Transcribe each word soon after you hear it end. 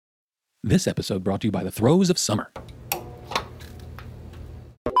This episode brought to you by the throes of summer.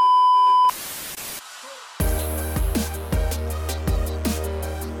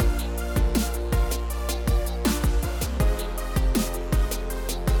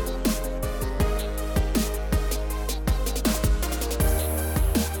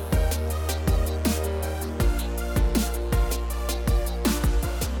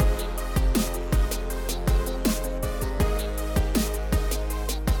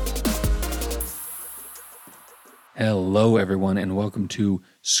 Hello, everyone, and welcome to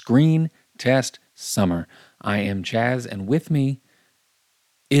ScreenTest Summer. I am Chaz, and with me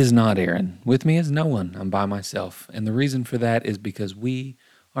is not Aaron. With me is no one. I'm by myself. And the reason for that is because we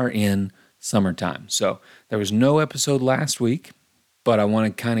are in summertime. So there was no episode last week, but I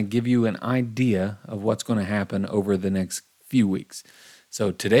want to kind of give you an idea of what's going to happen over the next few weeks.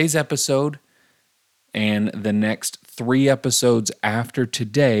 So today's episode and the next 3 episodes after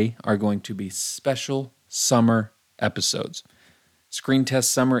today are going to be special summer episodes. ScreenTest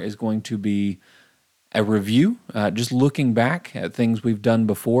Summer is going to be a review, just looking back at things we've done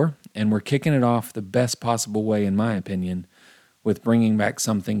before, and we're kicking it off the best possible way, in my opinion, with bringing back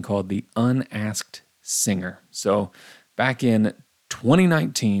something called the Unasked Singer. So back in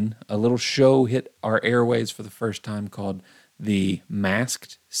 2019, a little show hit our airways for the first time called the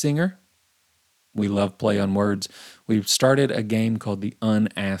Masked Singer. We love play on words. We've started a game called the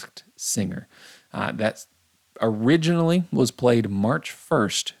Unasked Singer. That's originally was played March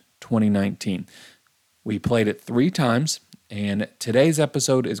 1st, 2019. We played it 3 times, and today's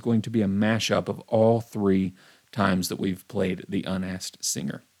episode is going to be a mashup of all 3 times that we've played the Unasked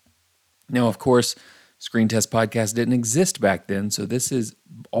Singer. Now, of course, ScreenTest Podcast didn't exist back then, so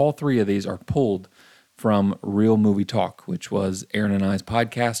all 3 of these are pulled from Real Movie Talk, which was Aaron and I's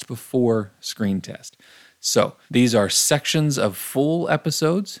podcast before ScreenTest. So these are sections of full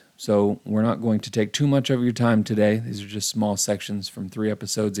episodes, so we're not going to take too much of your time today. These are just small sections from 3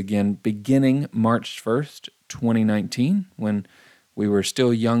 episodes, again, beginning March 1st, 2019, when we were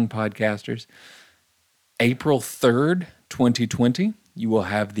still young podcasters. April 3rd, 2020, you will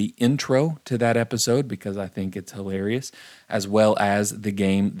have the intro to that episode because I think it's hilarious, as well as the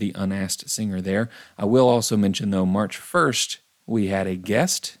game, The Unasked Singer there. I will also mention, though, March 1st, we had a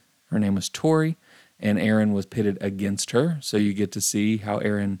guest. Her name was Tori, and Aaron was pitted against her, so you get to see how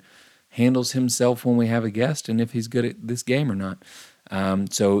Aaron handles himself when we have a guest and if he's good at this game or not.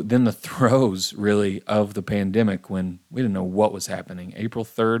 So then the throes, really, of the pandemic when we didn't know what was happening. April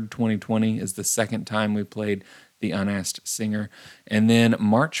 3rd, 2020 is the second time we played the Unasked Singer. And then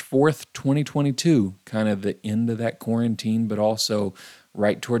March 4th, 2022, kind of the end of that quarantine, but also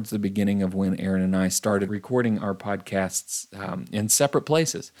right towards the beginning of when Aaron and I started recording our podcasts in separate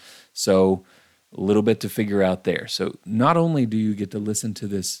places. So a little bit to figure out there. So not only do you get to listen to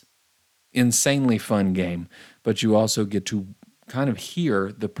this insanely fun game, but you also get to kind of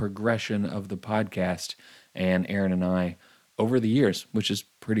hear the progression of the podcast and Aaron and I over the years, which is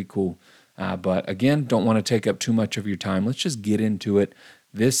pretty cool. But again, don't want to take up too much of your time. Let's just get into it.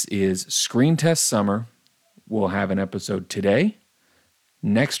 This is ScreenTest Summer. We'll have an episode today,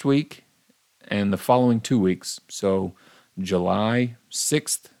 next week, and the following 2 weeks. So July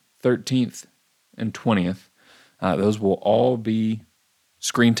 6th, 13th, and 20th. Those will all be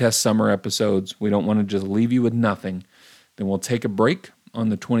ScreenTest Summer episodes. We don't want to just leave you with nothing. Then we'll take a break on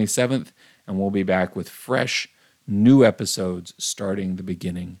the 27th, and we'll be back with fresh, new episodes starting the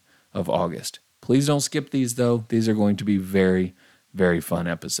beginning of August. Please don't skip these, though. These are going to be very, very fun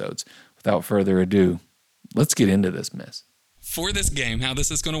episodes. Without further ado, let's get into this mess. For this game, how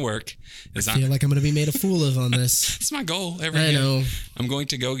this is going to work is I feel like I'm going to be made a fool of on this. It's my goal every year. I know. I'm going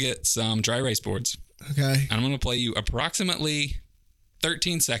to go get some dry erase boards. Okay. And I'm going to play you approximately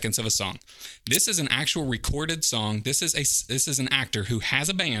 13 seconds of a song. This is an actual recorded song. This is an actor who has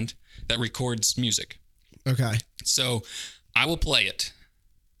a band that records music. Okay. So I will play it.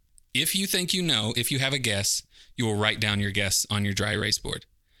 If you think you know, if you have a guess, you will write down your guess on your dry erase board.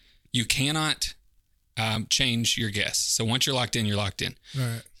 You cannot change your guess. So once you're locked in, you're locked in. All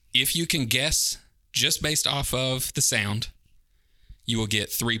right. If you can guess just based off of the sound, you will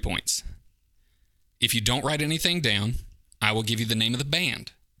get 3 points. If you don't write anything down, I will give you the name of the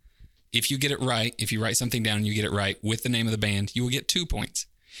band. If you get it right, if you write something down and you get it right with the name of the band, you will get 2 points.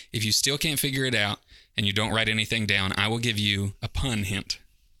 If you still can't figure it out and you don't write anything down, I will give you a pun hint.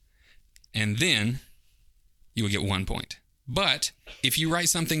 And then you will get 1 point. But if you write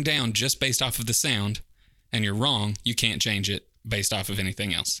something down just based off of the sound and you're wrong, you can't change it based off of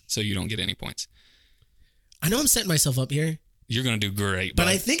anything else. So you don't get any points. I know I'm setting myself up here. You're going to do great. But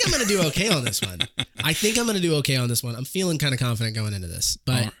I think I'm going to do okay on this one. I'm feeling kind of confident going into this.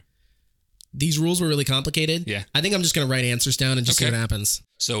 But these rules were really complicated. Yeah. I think I'm just going to write answers down and just see Okay. what happens.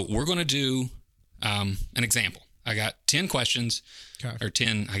 So we're going to do an example. I got 10 questions, Okay. or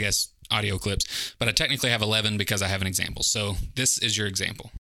 10, I guess, audio clips, but I technically have 11 because I have an example. So this is your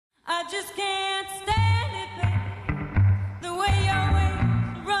example. I just can't stand it, babe. The way you're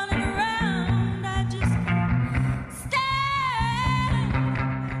always running around, I just can't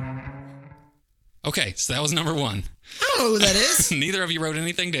stand. Okay, so that was number 1. I don't know who that is. Neither of you wrote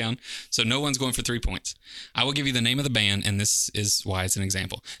anything down, so no one's going for 3 points. I will give you the name of the band, and this is why it's an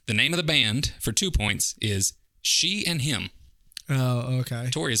example. The name of the band for 2 points is She and Him. Oh, okay.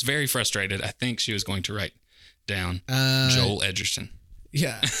 Tori is very frustrated. I think she was going to write down Joel Edgerton.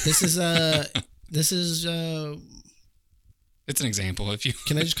 Yeah. This is It's an example. If you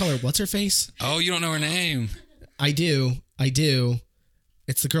can I just call her what's her face? Oh, you don't know her name. I do.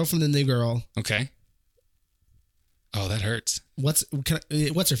 It's the girl from The New Girl. Okay. Oh, that hurts. What's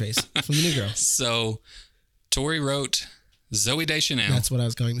her face from The New Girl? So, Tori wrote Zooey Deschanel. That's what I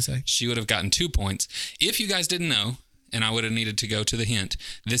was going to say. She would have gotten 2 points. If you guys didn't know, and I would have needed to go to the hint,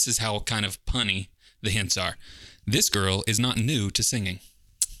 this is how kind of punny the hints are. This girl is not new to singing.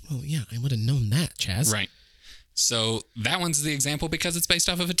 Oh yeah, I would have known that, Chaz. Right. So that one's the example because it's based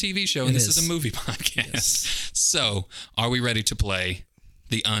off of a TV show, and It this is. is a movie podcast. Yes. So, are we ready to play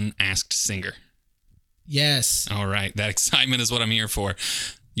the Unasked Singer? Yes. All right. That excitement is what I'm here for.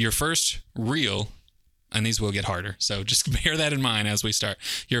 Your first real, and these will get harder, so just bear that in mind as we start.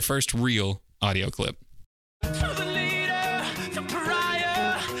 Your first real audio clip. To the leader, the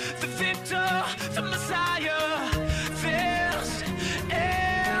pariah, the victor, the messiah. This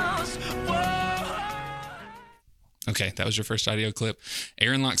is war. Okay, that was your first audio clip.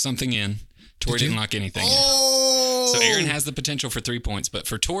 Aaron locked something in. Tori Did you? didn't lock anything in. Oh. So Aaron has the potential for 3 points, but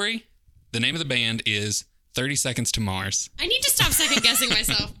for Tori, the name of the band is 30 Seconds to Mars. I need to stop second guessing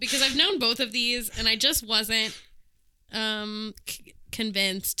myself because I've known both of these and I just wasn't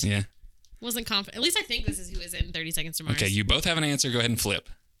convinced. Yeah. Wasn't confident. At least I think this is who is in 30 Seconds to Mars. Okay, you both have an answer. Go ahead and flip.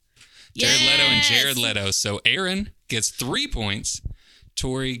 Jared Leto and Jared Leto. So Aaron gets 3 points.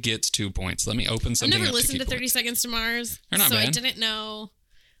 Tori gets 2 points. Let me open I've something never up listened to keep 30 points. Seconds to Mars. They're not so bad. I didn't know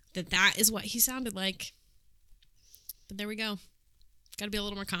that is what he sounded like. But there we go. Got to be a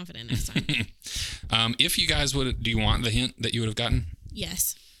little more confident next time. If you guys would, do you want the hint that you would have gotten?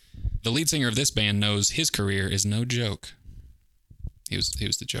 Yes. The lead singer of this band knows his career is no joke. He was the I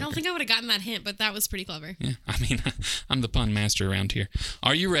Joker. don't think I would have gotten that hint, but that was pretty clever. Yeah, I mean, I'm the pun master around here.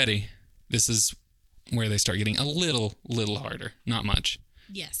 Are you ready? This is where they start getting a little harder. Not much.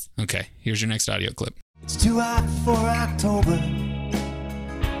 Yes. Okay, here's your next audio clip. It's too hot for October.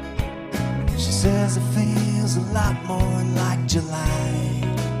 She says it feels a lot more like July.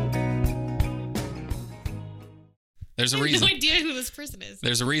 There's a I have reason. no idea who this person is.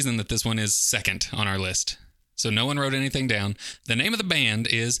 There's a reason that this one is second on our list. So no one wrote anything down. The name of the band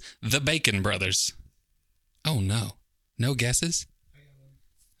is The Bacon Brothers. Oh, no. No guesses?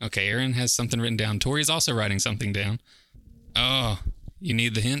 Okay, Aaron has something written down. Tori's also writing something down. Oh, you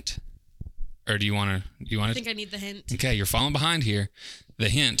need the hint? Or do you want to? I think I need the hint. Okay, you're falling behind here. The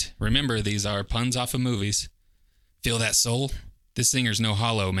hint, remember, these are puns off of movies. Feel that soul? This singer's no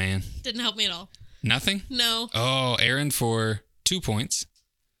hollow, man. Didn't help me at all. Nothing? No. Oh, Aaron for 2 points.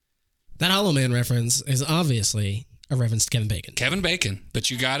 That Hollow Man reference is obviously a reference to Kevin Bacon. Kevin Bacon, but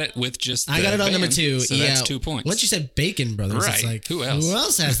you got it with just the I got it on band, number 2. so yeah. that's 2 points. Once you said Bacon Brothers, Right. it's like, Who else? Who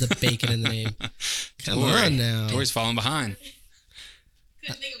else has the bacon in the name? Come Tori. on now. Tori's falling behind.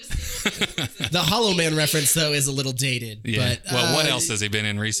 Couldn't think of a The Hollow Man reference, though, is a little dated. Yeah. But, well, what else has he been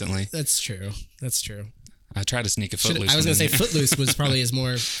in recently? That's true. That's true. I tried to sneak a Should- Footloose. I was going to one say in there. Footloose was probably his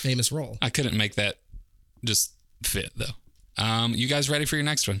more famous role. I couldn't make that just fit, though. You guys ready for your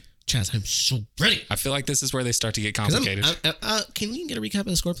next one? Chaz, I'm so ready. I feel like this is where they start to get 'Cause complicated. can we get a recap of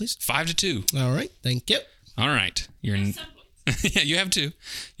the score, please? 5-2. All right. Thank you. All right. Yeah, you have 2.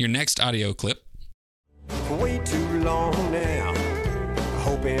 Your next audio clip. Way too long now,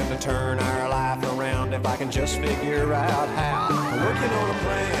 hoping to turn our life around if I can just figure out how. Working on a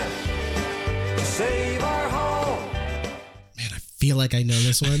plan to save our home. Man, I feel like I know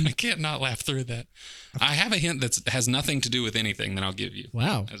this one. I can't not laugh through that. I have a hint that has nothing to do with anything that I'll give you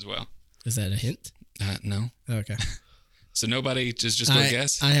Wow. as well. Is that a hint? No. Okay. So nobody just go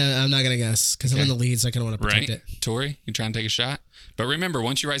guess? I'm not going to guess because I'm in Okay. the lead, so I kind of want to protect Right? it. Tori, you trying to take a shot? But remember,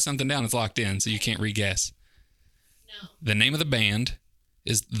 once you write something down, it's locked in, so you can't re-guess. No. The name of the band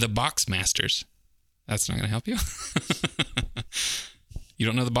is The Boxmasters. That's not going to help you? You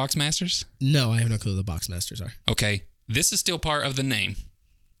don't know The Boxmasters? No, I have no clue who the Boxmasters are. Okay. This is still part of the name.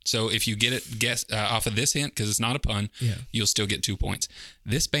 So if you get it guess off of this hint, because it's not a pun, you'll still get 2 points.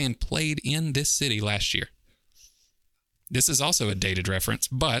 This band played in this city last year. This is also a dated reference,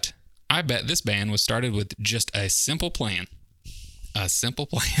 but I bet this band was started with just a simple plan. A Simple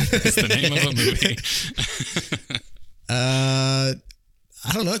Plan is the name of a movie. I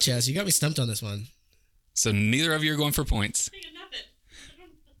don't know, Chaz. You got me stumped on this one. So neither of you are going for points. I got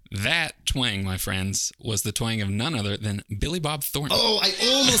nothing. That twang, my friends, was the twang of none other than Billy Bob Thornton. Oh, I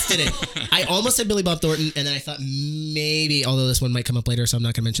almost did it. I almost said Billy Bob Thornton, and then I thought maybe, although this one might come up later, so I'm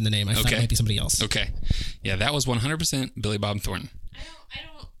not going to mention the name. I thought it might be somebody else. Okay. Yeah, that was 100% Billy Bob Thornton. I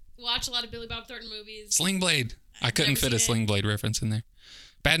don't watch a lot of Billy Bob Thornton movies. Sling Blade. I couldn't fit a Sling Blade reference in there.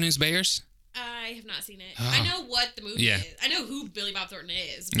 Bad News Bears. I have not seen it. I know what the movie is. I know who Billy Bob Thornton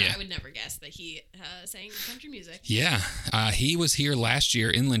is, but I would never guess that he sang country music. Yeah. He was here last year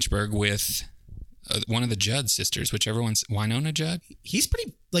in Lynchburg with one of the Judd sisters, whichever one's Winona Judd. He's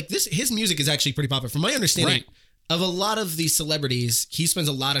pretty, like this, his music is actually pretty popular. From my understanding of a lot of these celebrities, he spends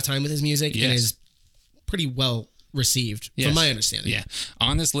a lot of time with his music and is pretty well received, from my understanding. Yeah.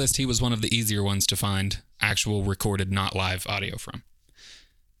 On this list, he was one of the easier ones to find actual recorded, not live audio from.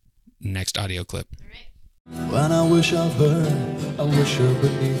 Next audio clip. All right. When I wish of her, I wish her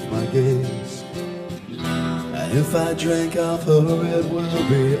beneath my gaze. And if I drink of her, it will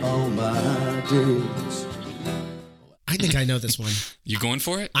be all my days. I think I know this one. You going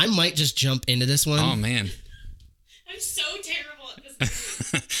for it? I might just jump into this one. Oh, man. I'm so terrible at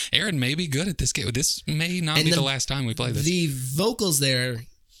this. Aaron may be good at this game. This may not be the last time we play this. The vocals there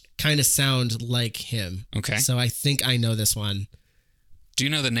kind of sound like him. Okay. So I think I know this one. Do you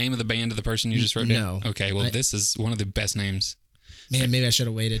know the name of the band of the person you just wrote down? No. Okay, well, this is one of the best names. Man, maybe I should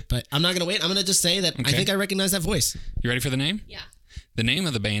have waited, but I'm not going to wait. I'm going to just say that I think I recognize that voice. You ready for the name? Yeah. The name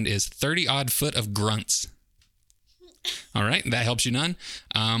of the band is 30 Odd Foot of Grunts. All right, that helps you none.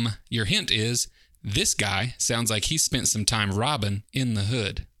 Your hint is this guy sounds like he spent some time robbing in the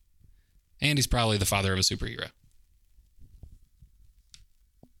hood. And he's probably the father of a superhero.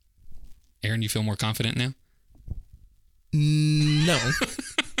 Aaron, you feel more confident now? No.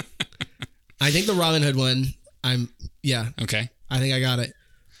 I think the Robin Hood one, Okay. I think I got it.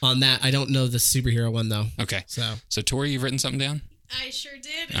 On that, I don't know the superhero one, though. Okay. So Tori, you've written something down? I sure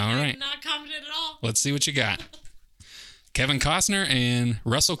did. All right. I'm not confident at all. Let's see what you got. Kevin Costner and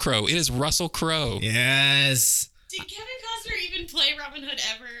Russell Crowe. It is Russell Crowe. Yes. Did Kevin Costner even play Robin Hood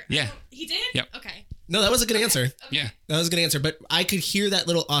ever? Yeah. He did? Yep. Okay. No, that was a good answer. Yeah. That was a good answer. But I could hear that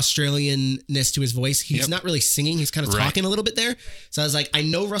little Australian-ness to his voice. He's not really singing. He's kind of talking a little bit there. So I was like, I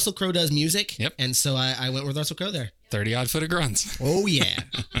know Russell Crowe does music. Yep. And so I went with Russell Crowe there. 30 Odd Foot of Grunts. Oh, yeah.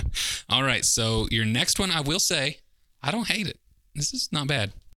 All right. So your next one, I will say, I don't hate it. This is not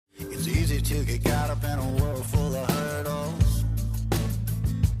bad. It's easy to get caught up in a world full of hurdles.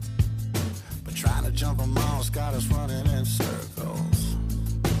 But trying to jump them all's got us running in circles.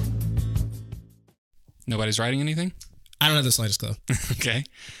 Nobody's writing anything? I don't have the slightest clue. Okay.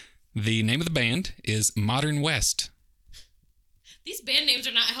 The name of the band is Modern West. These band names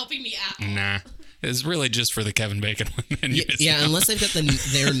are not helping me at all. Nah. It's really just for the Kevin Bacon one. And you missed out. Unless they've got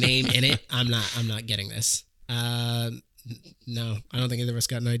their name in it, I'm not getting this. No, I don't think either of us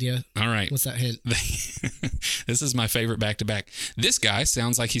got an idea. All right. What's that hint? This is my favorite back-to-back. This guy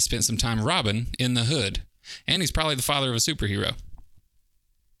sounds like he spent some time robbing in the hood. And he's probably the father of a superhero.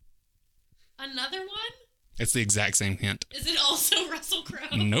 Another one? It's the exact same hint. Is it also Russell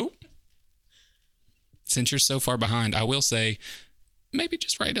Crowe? Nope. Since you're so far behind, I will say, maybe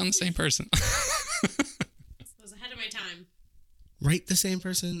just write down the same person. I was ahead of my time. Write the same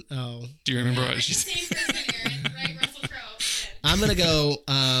person? Oh. Do you remember what Write she the said? same person, Aaron. Right, Russell Crowe. I'm going to go,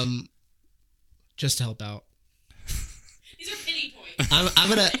 just to help out. These are pity points.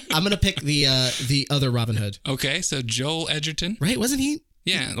 I'm gonna pick the other Robin Hood. Okay, so Joel Edgerton. Right? Wasn't he?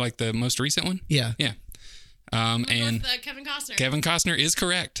 Yeah, like the most recent one? Yeah. Yeah. And Kevin Costner. Kevin Costner is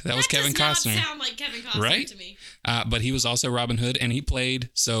correct. That was Kevin Costner. That does not sound like Kevin Costner right? to me. But he was also Robin Hood, and he played,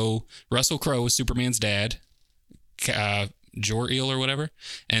 so Russell Crowe was Superman's dad, Jor-El or whatever.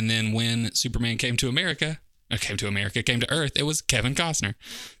 And then when Superman came to Earth, it was Kevin Costner.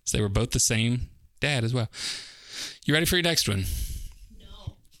 So they were both the same dad as well. You ready for your next one?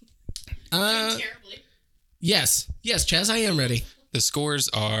 No. Terribly. Yes, Chaz, I am ready. The scores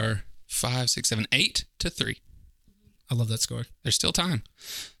are 5, 6, 7, 8 to 3. I love that score. There's still time.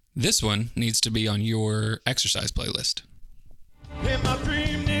 This one needs to be on your exercise playlist. In my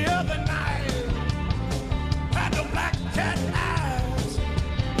dream the other night, had the black cat eyes,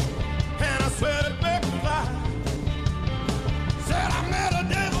 and I swear to big fly, said I met a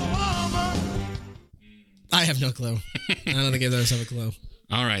devil woman. I have no clue. I don't think either of us have a clue.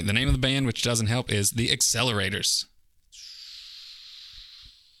 All right. The name of the band, which doesn't help, is The Accelerators.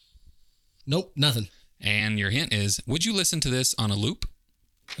 Nope, nothing. And your hint is, would you listen to this on a loop?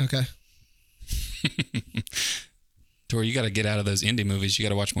 Okay. Tori, you got to get out of those indie movies. You got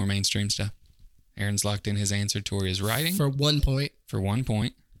to watch more mainstream stuff. Aaron's locked in his answer. Tori is writing. For 1 point. For 1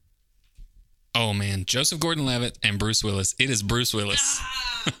 point. Oh, man. Joseph Gordon-Levitt and Bruce Willis. It is Bruce Willis.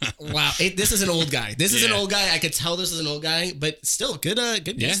 Wow. This is an old guy. This is an old guy. I could tell this is an old guy, but still, good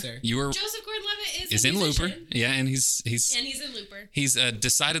guess there. You were... Joseph Gordon-Levitt is a in musician. Looper. Yeah, and he's he's in Looper. He's a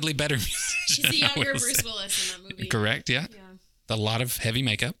decidedly better musician. He's the younger I will Bruce say. Willis in that movie. Correct, yeah. A lot of heavy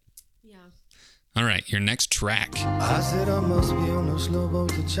makeup. Yeah. All right, your next track. I said I must be on a slow boat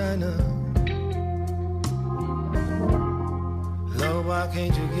to China. Lord, why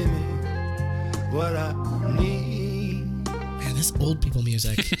can't you give me what I need? Man, this old people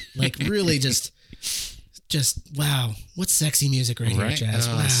music, like really just wow. What sexy music right here, Jazz.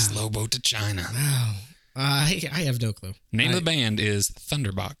 Wow. Slow boat to China. Wow. I have no clue. Name of the band is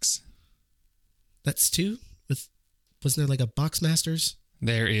Thunderbox. That's two? Wasn't there like a Boxmasters?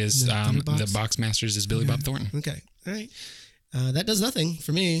 There is No, the Thunderbox? Boxmasters is Billy Bob Thornton. Okay. All right. That does nothing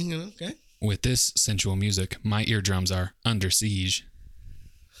for me. Okay. With this sensual music, my eardrums are under siege.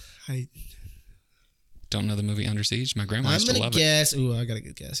 I Don't know the movie Under Siege? My grandma I'm used to gonna love guess. Ooh, I got a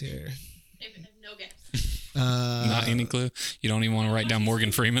good guess here. I have no guess. Not any clue? You don't even want to write down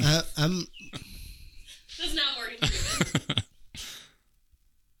Morgan Freeman? I'm. That's not Morgan Freeman.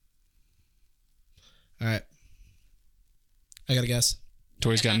 All right. I got a guess.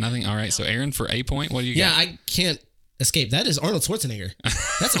 Tori's got nothing? All right, so Aaron for a point. What do you Yeah, got? I can't escape. That is Arnold Schwarzenegger.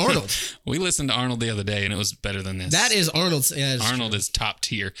 That's Arnold. We listened to Arnold the other day, and it was better than this. That is Arnold. Yeah, Arnold is top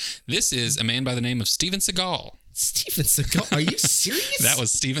tier. This is a man by the name of Steven Seagal. Steven Seagal. Are you serious? That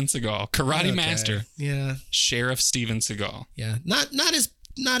was Steven Seagal, karate Okay. master, Yeah. Sheriff Steven Seagal. Yeah. Not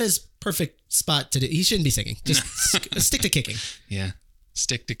his perfect spot to do. He shouldn't be singing. Just stick to kicking. Yeah,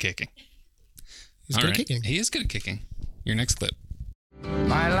 stick to kicking. He's All good right. at kicking. He is good at kicking. Your next clip.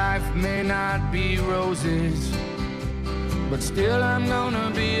 My life may not be roses, but still I'm gonna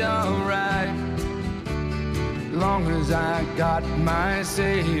be alright. Long as I got my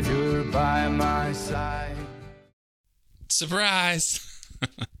Savior by my side. Surprise!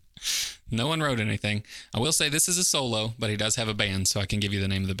 No one wrote anything. I will say this is a solo, but he does have a band, so I can give you the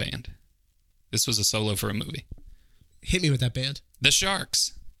name of the band. This was a solo for a movie. Hit me with that band. The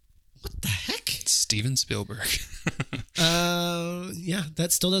Sharks. What the heck? Steven Spielberg. Yeah,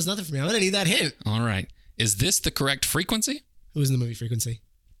 that still does nothing for me. I'm gonna need that hint. All right. Is this the correct frequency? Who was in the movie Frequency?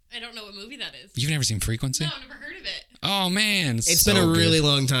 I don't know what movie that is. You've never seen Frequency? No, I've never heard of it. Oh, man. It's so been a good. really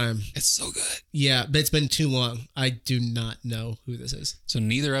long time. It's so good. Yeah, but it's been too long. I do not know who this is. So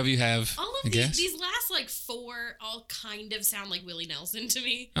neither of you have All a of guess? these last like four all kind of sound like Willie Nelson to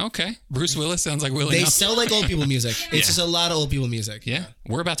me. Okay. Bruce Willis sounds like Willie They Nelson. sell like old people music. It's Yeah. just a lot of old people music. Yeah.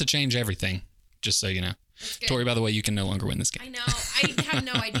 We're about to change everything, just so you know. That's good. Tori, by the way, you can no longer win this game. I know. I have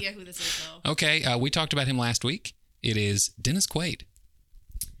no idea who this is though. Okay. We talked about him last week. It is Dennis Quaid.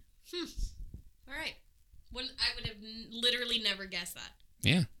 All right. When I would have literally never guessed that.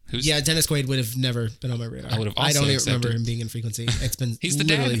 Yeah. Yeah, Dennis Quaid would have never been on my radar. I would have I also don't even accepted. remember him being in Frequency. It's been He's the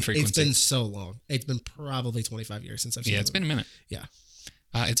dad in literally- Frequency. It's been so long. It's been probably 25 years since I've seen it. Yeah, it's been a minute. Yeah.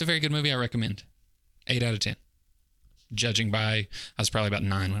 It's a very good movie. I recommend. 8 out of 10. Judging by, I was probably about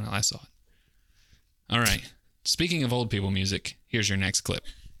 9 when I last saw it. All right. Speaking of old people music, here's your next clip.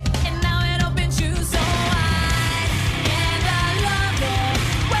 And now it opens you so wide, and I love the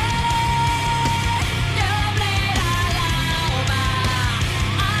way you played all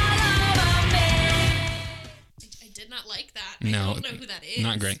over me. I did not like that. No, I don't know who that is.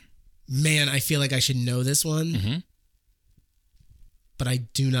 Not great. Man, I feel like I should know this one, Mm-hmm. but I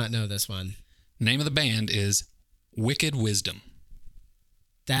do not know this one. Name of the band is Wicked Wisdom.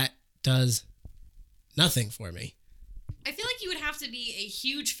 That does nothing for me. I feel like you would have to be a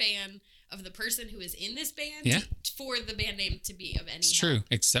huge fan of the person who is in this band Yeah. for the band name to be of any It's help. true,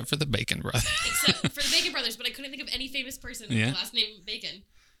 except for the Bacon Brothers. Except for the Bacon Brothers, but I couldn't think of any famous person with Yeah. the last name Bacon.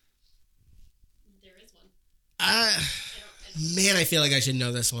 There is one. Man, I feel like I should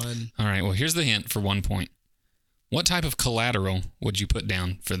know this one. All right, well, here's the hint for 1 point. What type of collateral would you put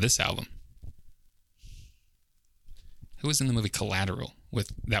down for this album? Who was in the movie Collateral?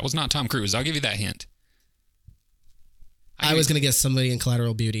 That was not Tom Cruise. I'll give you that hint. I was going to guess somebody in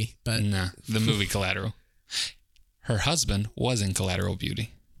Collateral Beauty, but Nah, the movie Collateral. Her husband was in Collateral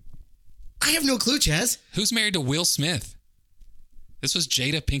Beauty. I have no clue, Chaz. Who's married to Will Smith? This was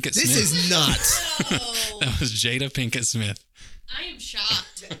Jada Pinkett Smith. This is not. Oh, That was Jada Pinkett Smith. I am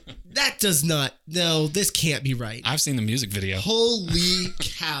shocked. That does not. No, this can't be right. I've seen the music video. Holy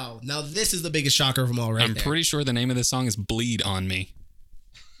cow. Now, this is the biggest shocker of them all, right? I'm pretty sure the name of this song is Bleed on Me.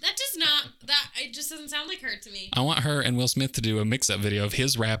 That does not. It just doesn't sound like her to me. I want her and Will Smith to do a mix-up video of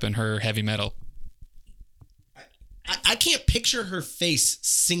his rap and her heavy metal. I can't picture her face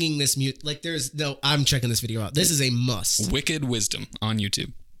singing this mute. Like, I'm checking this video out. This is a must. Wicked Wisdom on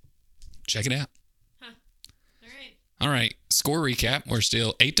YouTube. Check it out. Huh. All right. Score recap. We're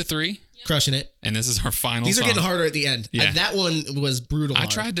still 8-3. Yep. Crushing it. And this is our final These are song. getting harder at the end. Yeah. That one was brutal. I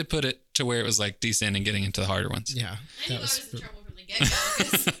tried to put it to where it was like descending, getting into the harder ones. Yeah. I knew I was in trouble from the get-go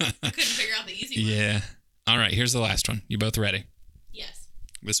because I couldn't figure out the easy one. Yeah. All right. Here's the last one. You both ready? Yes.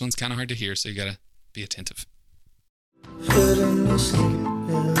 This one's kind of hard to hear, so you got to be attentive. Couldn't sleep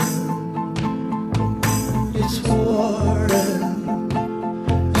in. It's warm.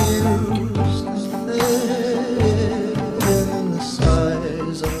 Used to thin the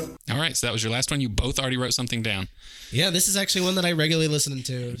size of. All right. So that was your last one. You both already wrote something down. Yeah, this is actually one that I regularly listen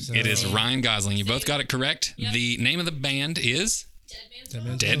to. So. It is Ryan Gosling. You both got it correct. Yep. The name of the band is Dead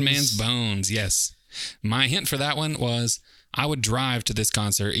Man's Dead Man's Bones. Yes. My hint for that one was I would drive to this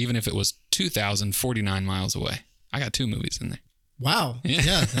concert even if it was 2,049 miles away. I got 2 movies in there. Wow.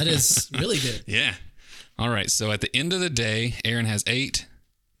 Yeah, that is really good. Yeah. All right. So at the end of the day, Aaron has 8,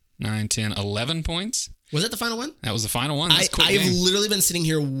 9, 10, 11 points. Was that the final one? That was the final one. That's a quick I've game. literally been sitting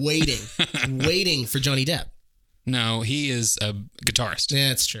here waiting for Johnny Depp. No, he is a guitarist. Yeah,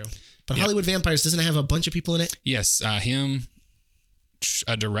 that's true. But Yeah. Hollywood Vampires, doesn't it have a bunch of people in it? Yes. Him,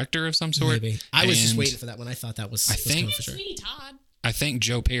 a director of some sort. Maybe. I was just And waiting for that one. I thought that was, I was think- coming for sure. Sweeney Todd. I think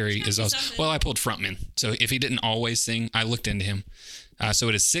Joe Perry Must is be also. something. Well, I pulled frontman. So if he didn't always sing, I looked into him. So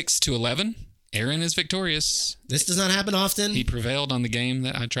it is 6-11. Aaron is victorious. This does not happen often. He prevailed on the game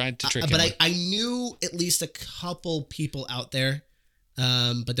that I tried to trick him But with. I knew at least a couple people out there.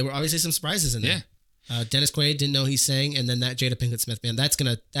 But there were obviously some surprises in there. Dennis Quaid didn't know he sang, and then that Jada Pinkett Smith band. That's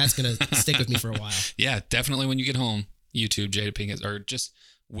gonna stick with me for a while. Yeah, definitely when you get home, YouTube Jada Pinkett, or just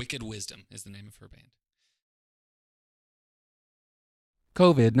Wicked Wisdom is the name of her band.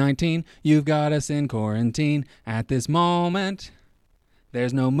 COVID-19, you've got us in quarantine at this moment.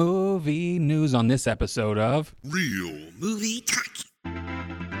 There's no movie news on this episode of Real movie talk.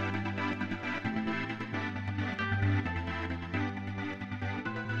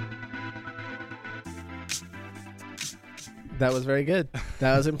 That was very good.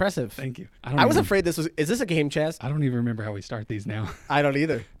 That was impressive. Thank you. I was afraid this was. Is this a game, Chaz? I don't even remember how we start these now. I don't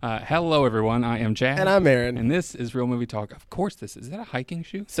either. Hello, everyone. I am Chad. And I'm Aaron. And this is Real Movie Talk. Of course, this is. Is that a hiking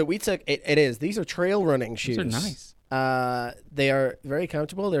shoe? So we took it. It is. These are trail running shoes. These are nice. They are very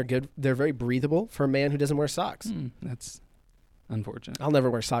comfortable. They're good. They're very breathable for a man who doesn't wear socks. That's unfortunate. I'll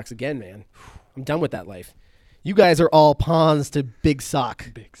never wear socks again, man. I'm done with that life. You guys are all pawns to big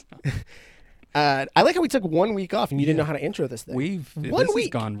sock. Big stuff. I like how we took 1 week off and you didn't know how to intro this thing. This 1 has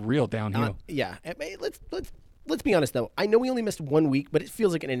week. gone real downhill. Yeah. Let's be honest though. I know we only missed 1 week, but it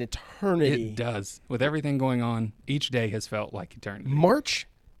feels like an eternity. It does. With everything going on, each day has felt like eternity. March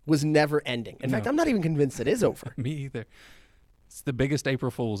was never ending. In fact, No. I'm not even convinced it is over. Me either. It's the biggest April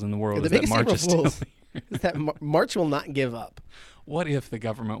Fools in the world. The is that biggest March April is still Fools here. is that March will not give up. What if the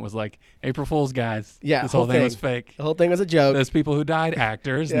government was like, April Fools, guys? Yeah, this whole thing was fake. The whole thing was a joke. Those people who died,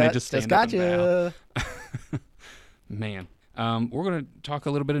 actors, and they just stand got up and bow. you. Man, we're going to talk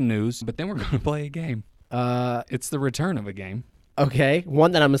a little bit of news, but then we're going to play a game. It's the return of a game. Okay,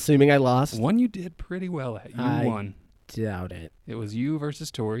 one that I'm assuming I lost. One you did pretty well at. You I won. Doubt it. It was you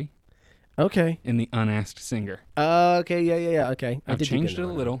versus Tori Okay. in the Unasked Singer. Okay. Yeah. Okay. I I've did do changed good it a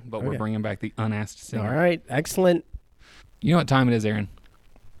on that little, one. but we're Okay. bringing back the Unasked Singer. All right. Excellent. You know what time it is, Aaron?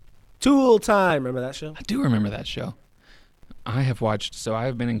 Tool time. Remember that show? I do remember that show. I have watched, so I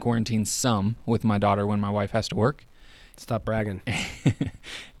have been in quarantine some with my daughter when my wife has to work. Stop bragging.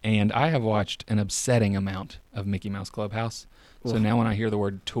 And I have watched an upsetting amount of Mickey Mouse Clubhouse. So now when I hear the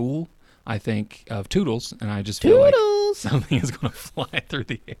word tool, I think of Toodles, and I just feel like something is going to fly through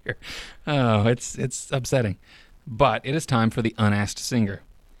the air. Oh, it's upsetting. But it is time for the Unasked Singer.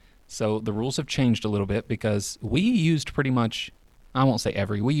 So the rules have changed a little bit because we used pretty much, I won't say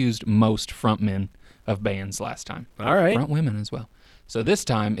we used most frontmen of bands last time. All right. Front women as well. So this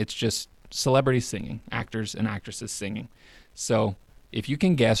time it's just celebrities singing, actors and actresses singing. So if you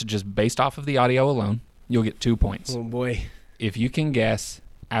can guess just based off of the audio alone, you'll get 2 points. Oh boy. If you can guess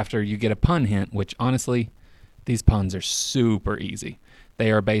after you get a pun hint, which honestly, these puns are super easy.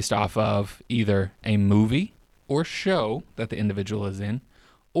 They are based off of either a movie or show that the individual is in,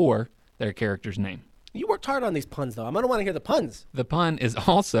 or their character's name. You worked hard on these puns though. I'm gonna want to hear the puns. The pun is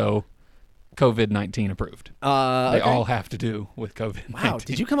also COVID-19 approved. They all have to do with COVID-19. Wow,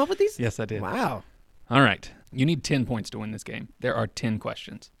 did you come up with these? Yes, I did. Wow. All right. You need 10 points to win this game. There are 10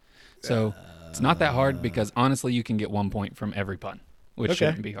 questions. So it's not that hard because honestly, you can get 1 point from every pun, which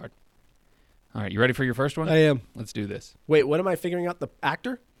shouldn't be hard. All right. You ready for your first one? I am. Let's do this. Wait, what am I figuring out? The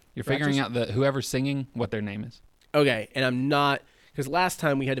actor? You're figuring out whoever's singing, what their name is. Okay. And I'm not, because last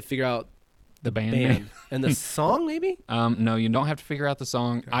time we had to figure out The band name. And the song, maybe? No, you don't have to figure out the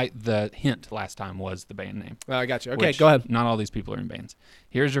song. The hint last time was the band name. Oh, I got you. Okay, go ahead. Not all these people are in bands.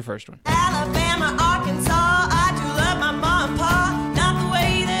 Here's your first one. Alabama, Arkansas, I do love my mom and pa, not the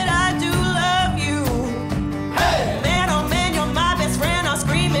way that I do love you. Hey! Man, oh man, you're my best friend, I'll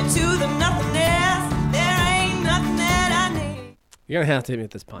scream it to the nothingness. There ain't nothing that I need. You're going to have to hit me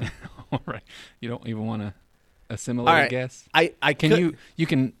with this pun. All right. You don't even want to assimilate a guess? You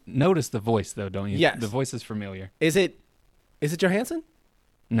can notice the voice, though, don't you? Yes. The voice is familiar. Is it Johansson?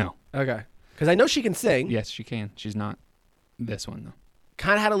 No. Okay. Because I know she can sing. Yes, she can. She's not this one, though.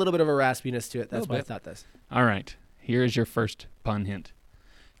 Kind of had a little bit of a raspiness to it. That's why I thought this. All right. Here is your first pun hint.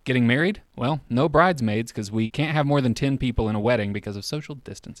 Getting married? Well, no bridesmaids because we can't have more than 10 people in a wedding because of social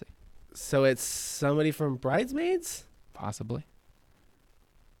distancing. So it's somebody from Bridesmaids? Possibly.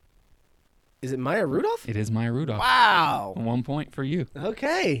 Is it Maya Rudolph? It is Maya Rudolph. Wow. 1 point for you.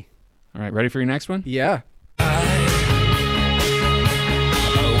 Okay. All right. Ready for your next one? Yeah. I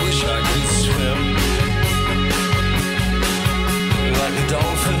wish I could swim like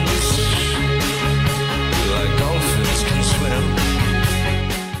dolphins. Like dolphins can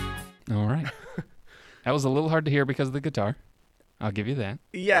swim. All right. That was a little hard to hear because of the guitar. I'll give you that.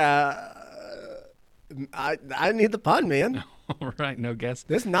 Yeah. I need the pun, man. All right. No guess.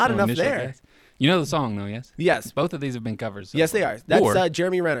 There's not no enough initial there. Guess. You know the song, though, yes? Yes. Both of these have been covers. So Yes, far. they are. That's Or-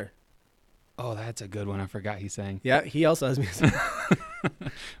 Jeremy Renner. Oh, that's a good one. I forgot he sang. Yeah, he also has music.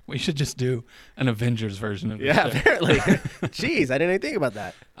 We should just do an Avengers version of this. Yeah, show. apparently. Jeez, I didn't even think about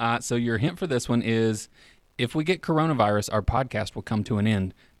that. So your hint for this one is, if we get coronavirus, our podcast will come to an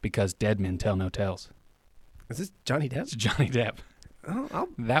end because dead men tell no tales. Is this Johnny It's Depp? Johnny Depp. Oh,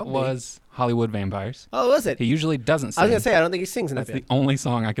 That was Hollywood Vampires. Oh, was it? He usually doesn't sing. I was going to say, I don't think he sings in that That's the band. only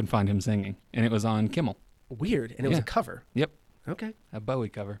song I can find him singing, and it was on Kimmel. Weird. And it was Yeah. a cover. Yep, Okay. a Bowie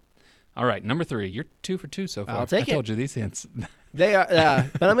cover. All right, number 3. You're 2 for 2 so far. I'll take I it. told you these hints. They are,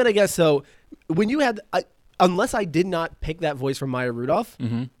 but I'm going to guess, so when you had, unless I did not pick that voice from Maya Rudolph,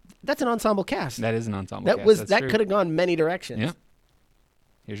 that's an ensemble cast. That is an ensemble cast. That could have gone many directions. Yeah.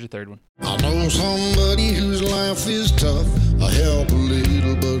 Here's your third one. I know somebody whose life is tough. I help a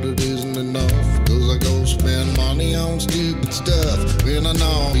little, but it isn't enough. 'Cause I go spend money on stupid stuff. When I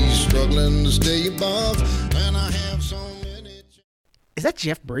know he's struggling to stay above. And I have so many. Is that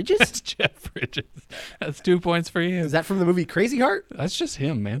Jeff Bridges? That's Jeff Bridges. That's 2 points for you. Is that from the movie Crazy Heart? That's just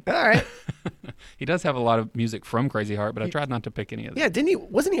him, man. All right. He does have a lot of music from Crazy Heart, but I tried not to pick any of them. Yeah,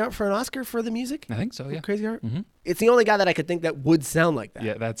 wasn't he up for an Oscar for the music? I think so, yeah. Crazy Heart? Mm-hmm. It's the only guy that I could think that would sound like that.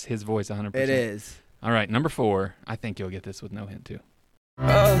 Yeah, that's his voice 100%. It is. All right, number 4. I think you'll get this with no hint, too.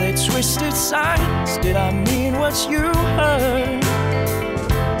 Oh, they twisted signs. Did I mean what you heard?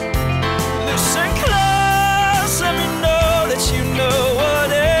 Listen close, let me know that you know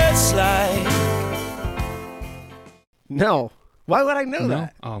what it's like. No. Why would I know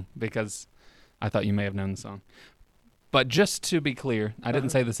that? Oh, because I thought you may have known the song. But just to be clear, I didn't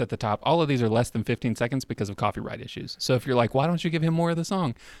say this at the top. All of these are less than 15 seconds because of copyright issues. So if you're like, why don't you give him more of the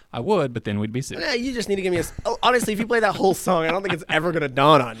song? I would, but then we'd be sued. Yeah, you just need to give me honestly, if you play that whole song, I don't think it's ever going to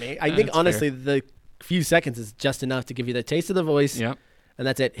dawn on me. I think, That's honestly, the few seconds is just enough to give you the taste of the voice. Yep. And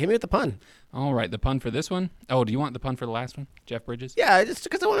that's it. Hit me with the pun. All right, the pun for this one. Oh, do you want the pun for the last one? Jeff Bridges? Yeah, just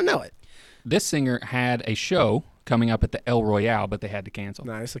because I want to know it. This singer had a show coming up at the El Royale, but they had to cancel.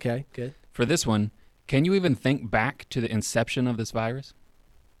 Nice. Okay. Good. For this one, can you even think back to the inception of this virus?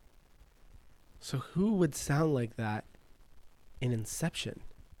 So who would sound like that in Inception?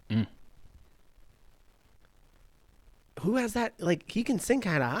 Mm. Who has that? Like, he can sing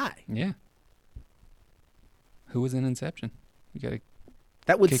kind of high. Yeah. Who was in Inception? You got to,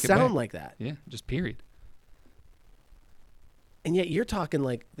 That would Kick it sound back. like that. yeah, just period. And yet you're talking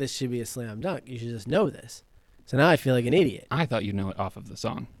like this should be a slam dunk. You should just know this. So now I feel like an idiot. I thought you'd know it off of the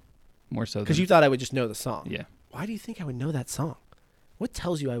song, more so Because than, you thought I would just know the song. yeah. Why do you think I would know that song? What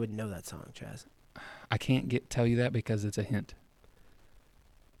tells you I would know that song, Chaz? I can't tell you that because it's a hint.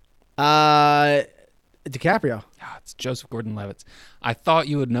 DiCaprio. It's Joseph Gordon-Levitt. I thought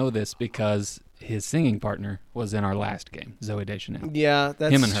you would know this because his singing partner was in our last game, Zooey Deschanel. Yeah,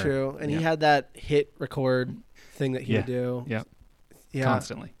 that's Him and her. true. And Yeah. he had that hit record thing that he Yeah. would do. Yep. Yeah.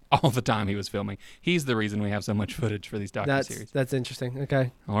 Constantly. all the time he was filming. He's the reason we have so much footage for these docuseries. That's interesting.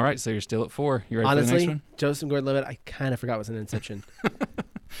 Okay. All right, so you're still at 4. You ready for the Honestly, next one? Joseph Gordon-Levitt, I kind of forgot was an Inception.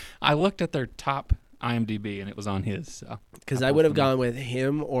 I looked at their top IMDb, and it was on his. So Because I would have gone with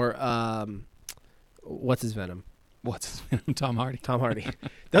him or what's his Venom? What's his name? Tom Hardy. Tom Hardy.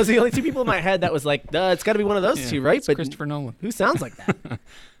 Those are the only two people in my head that was like, it's got to be one of those two, right? It's Christopher Nolan. Who sounds like that?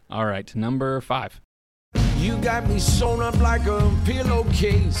 All right, number 5. You got me sewn up like a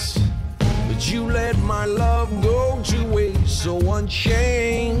pillowcase, but you let my love go to waste. So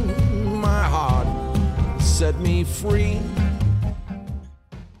unchain my heart, set me free.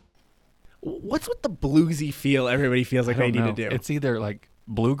 What's with the bluesy feel everybody feels like they need to do? It's either like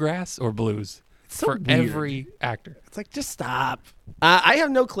bluegrass or blues so for weird. every actor. It's like, just stop. I have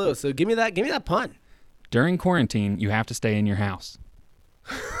no clue, so give me that pun. During quarantine, you have to stay in your house.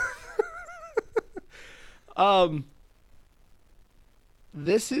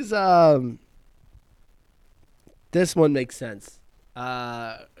 This is this one makes sense.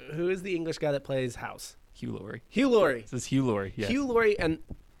 Who is the English guy that plays House? Hugh Laurie. Hugh Laurie. This is Hugh Laurie. Yes. Hugh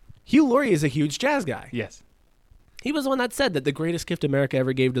Laurie is a huge jazz guy. Yes. He was the one that said that the greatest gift America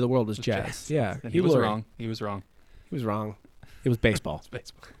ever gave to the world was jazz. Yeah, And he was wrong. He was wrong. He was wrong. It was baseball. It's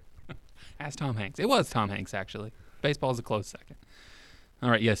baseball. Ask Tom Hanks. It was Tom Hanks, actually. Baseball is a close second.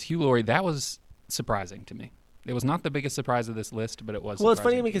 All right, yes, Hugh Laurie. That was surprising to me. It was not the biggest surprise of this list, but it was. Well, it's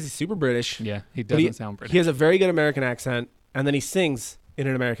funny surprising. because he's super British. Yeah, he but doesn't sound British. He has a very good American accent, and then he sings in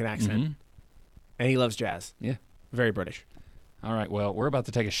an American accent. Mhm. And he loves jazz. Yeah. Very British. All right, well, we're about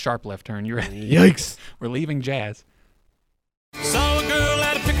to take a sharp left turn. You ready? Yikes. We're leaving jazz. Saw a girl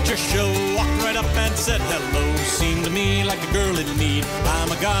at a picture show, walked right up and said hello. Seemed to me like a girl in need.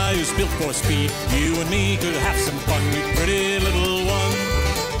 I'm a guy who's built for speed. You and me could have some fun, you pretty little one.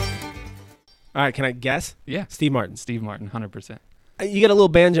 All right, can I guess? Yeah. Steve Martin. Steve Martin, 100%. You get a little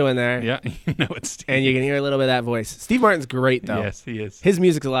banjo in there. Yeah, you know it's Steve. And you can hear a little bit of that voice. Steve Martin's great, though. Yes, he is. His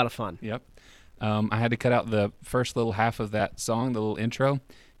music's a lot of fun. Yep. I had to cut out the first little half of that song, the little intro.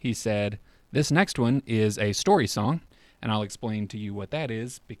 He said, "This next one is a story song, and I'll explain to you what that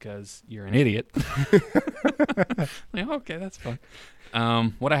is because you're an idiot." Like, okay, that's fun.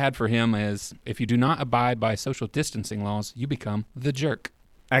 What I had for him is, if you do not abide by social distancing laws, you become the jerk.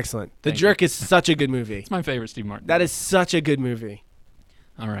 Excellent. The Thank Jerk is such a good movie. It's my favorite Steve Martin. That is such a good movie.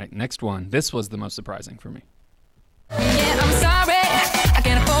 All right, next one. This was the most surprising for me. Yeah, I'm sorry, I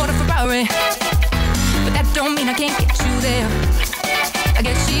can't afford a Ferrari, but that don't mean I can't get you there. I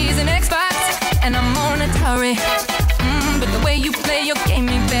guess she's an Xbox, and I'm on Atari, but the way you play your game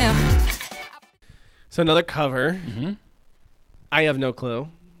ain't fair. So another cover. Mm-hmm. I have no clue.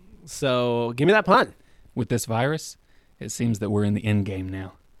 So give me that pun. With this virus, it seems that we're in the end game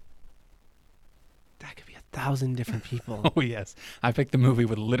now. That could be 1,000 different people. Oh, yes. I picked the movie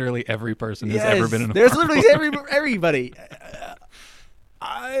with literally every person who's ever been in a There's Marvel literally everybody.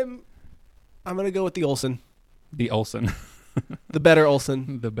 I'm going to go with the Olsen. The Olsen. The better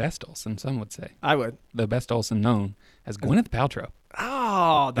Olsen. The best Olsen, some would say. I would. The best Olsen known as Gwyneth Paltrow.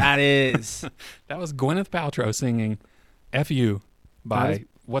 Oh, that is. That was Gwyneth Paltrow singing F You by,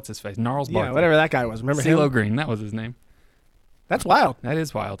 what's his face? Gnarls Barkley. Yeah, whatever that guy was. Remember CeeLo him? Green, that was his name. That's wild. That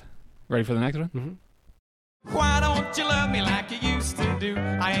is wild. Ready for the next one? Mm-hmm. Why don't you love me like you used to do?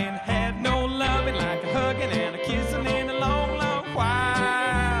 I ain't had no loving like a hugging and a kissing in a long, long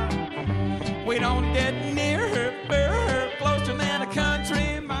while. We don't get near her, closer than a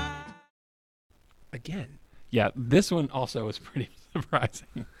country mile. Again. Yeah, this one also is pretty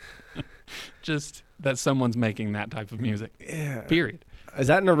surprising. Just that someone's making that type of music. Yeah. Period. Is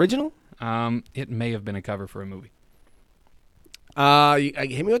that an original? It may have been a cover for a movie.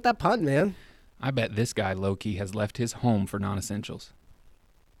 Hit me with that pun, man. I bet this guy, low-key, has left his home for non-essentials.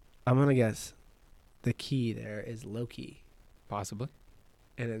 I'm going to guess the key there is low-key. Possibly.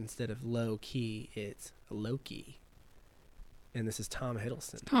 And instead of low-key, it's Loki. And this is Tom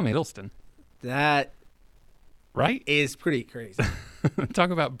Hiddleston. Tom Hiddleston. That right? Is pretty crazy. Talk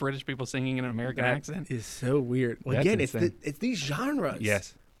about British people singing in an American accent. Is so weird. Well, That's again, insane. it's these genres.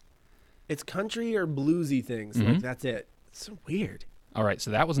 Yes. It's country or bluesy things. Mm-hmm. Like, that's it. It's so weird. All right, so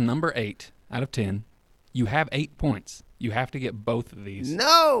that was number 8 out of 10. You have 8 points. You have to get both of these.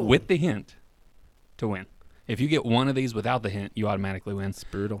 No! With the hint to win. If you get one of these without the hint, you automatically win. It's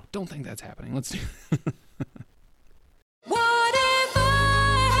brutal. Don't think that's happening. Let's do What if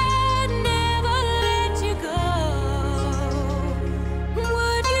I had never let you go?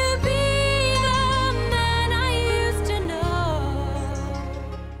 Would you be the man I used to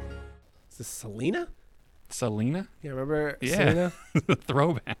know? Is this Selena? Selena? Yeah, remember Yeah. Selena?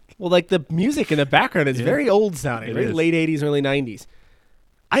 Throwback. Well, like the music in the background is Yeah. very old sounding, It very is. late 80s, early 90s.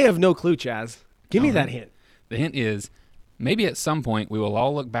 I have no clue, Chaz. Give me that hint. The hint is maybe at some point we will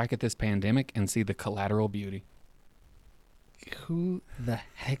all look back at this pandemic and see the collateral beauty. Who the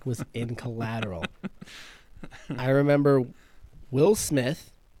heck was in Collateral? I remember Will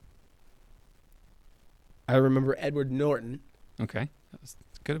Smith. I remember Edward Norton. Okay.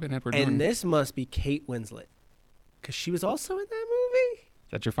 Could have been Edward And Norton. this must be Kate Winslet. Because she was also in that movie?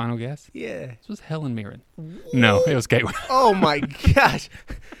 Is that your final guess? Yeah. This was Helen Mirren. No, it was Kate Winslet. Oh my gosh.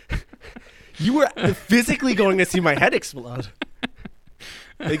 You were physically going to see my head explode.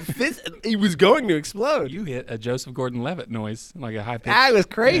 Like, it was going to explode. You hit a Joseph Gordon-Levitt noise, like a high pitch. That was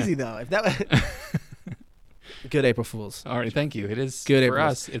crazy, though. If that was... Good April Fools. All right, thank you. It is good for April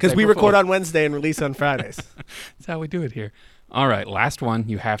us. Because we record on Wednesday and release on Fridays. That's how we do it here. All right, last one.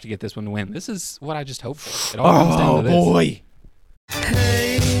 You have to get this one to win. This is what I just hope for. It all comes down to this. Oh, boy.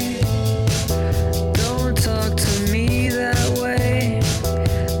 Hey, don't talk to me that way.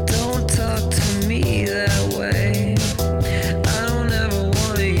 Don't talk to me that way. I don't ever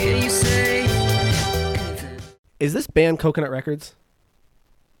want to hear you say anything. Is this band Coconut Records?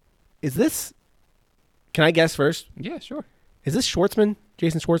 Is this... Can I guess first? Yeah, sure. Is this Schwartzman?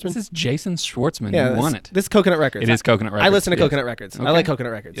 Jason Schwartzman? This is Jason Schwartzman. Yeah, you won it. This is Coconut Records. It is Coconut Records. I listen to yes. Coconut Records. Okay. I like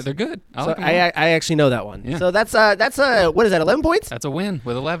Coconut Records. Yeah, they're good. I So like them. I actually know that one. Yeah. So that's what is that? 11 points? That's a win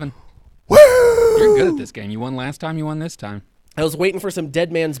with 11. Woo! You're good at this game. You won last time. You won this time. I was waiting for some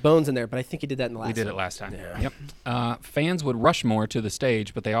dead man's bones in there, but I think you did that in the last. We did one. it last time. Yeah. Yep. Fans would rush more to the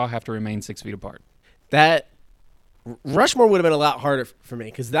stage, but they all have to remain 6 feet apart. That Rushmore would have been a lot harder for me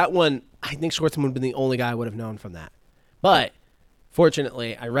because that one, I think Schwartzman would have been the only guy I would have known from that. But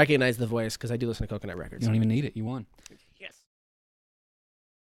fortunately, I recognize the voice because I do listen to Coconut Records. You don't even need it. You won. Yes.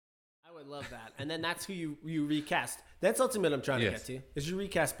 I would love that. And then that's who you recast. That's ultimately what I'm trying to get to. Is you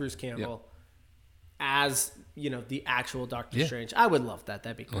recast Bruce Campbell as, the actual Doctor Strange. I would love that.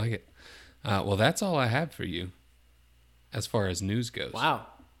 That'd be I great. like it. Well, that's all I have for you as far as news goes. Wow.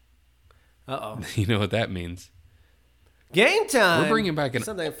 Uh-oh. You know what that means. Game time. We're bringing back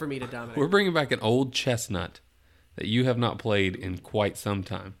something for me to dominate. We're bringing back an old chestnut that you have not played in quite some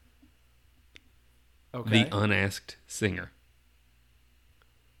time. Okay. The Unasked Singer.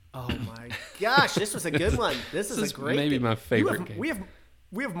 Oh my gosh, this was a good one. This is a great maybe game. my favorite game.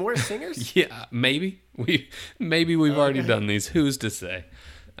 We have more singers? Yeah, maybe. We've already done these. Who's to say?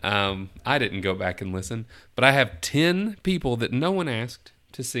 I didn't go back and listen, but I have 10 people that no one asked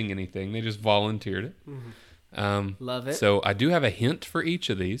to sing anything. They just volunteered it. Mm-hmm. Love it. So I do have a hint for each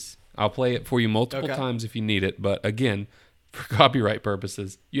of these. I'll play it for you multiple times if you need it. But again, for copyright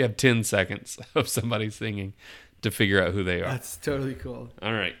purposes, you have 10 seconds of somebody singing to figure out who they are. That's totally cool.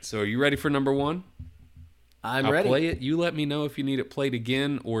 All right. So are you ready for number one? I'll ready. play Play it. You let me know if you need it played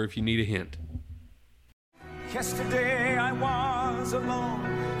again or if you need a hint. Yesterday I was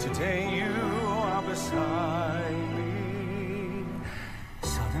alone. Today you are beside me.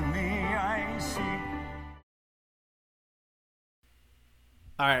 Suddenly I see.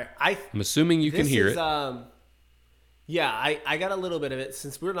 All right. I'm assuming you can hear it. Yeah, I got a little bit of it.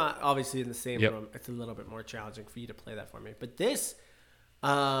 Since we're not obviously in the same room, it's a little bit more challenging for you to play that for me. But this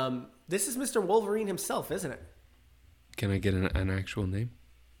is Mr. Wolverine himself, isn't it? Can I get an actual name?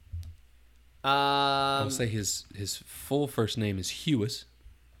 I'll say his full first name is Hughes.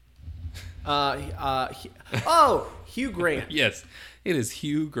 Hugh Grant. Yes, it is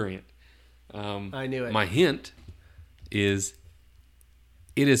Hugh Grant. I knew it. My hint is,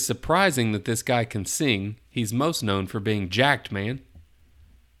 it is surprising that this guy can sing. He's most known for being Jacked Man.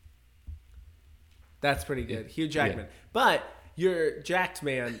 That's pretty good. Hugh Jackman. Yeah. But your Jacked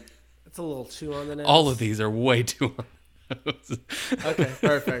Man, that's a little too on the nose. All of these are way too on the nose. Okay,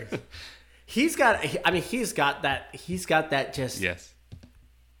 perfect. He's got that just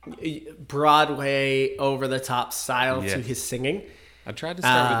Broadway over the top style to his singing. I tried to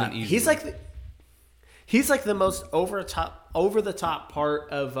start with an easy. He's like the most over the top part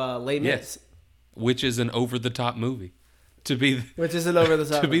of Les Mis. Yes. Which is an over the top movie. Which is an over the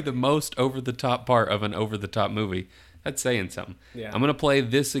top. To be the most over the top part of an over the top movie. That's saying something. Yeah. I'm going to play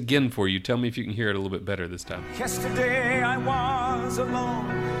this again for you. Tell me if you can hear it a little bit better this time. Yesterday I was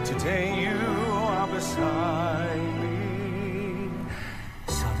alone. Today you are beside me.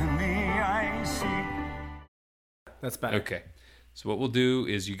 Suddenly I see. That's better. Okay. So what we'll do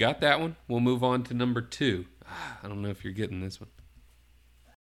is, you got that one. We'll move on to number 2. I don't know if you're getting this one.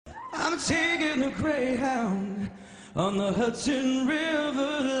 I'm taking a Greyhound on the Hudson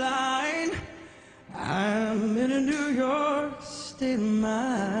River line. I'm in a New York state of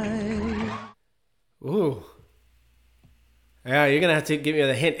mind. Ooh. Yeah, you're gonna have to give me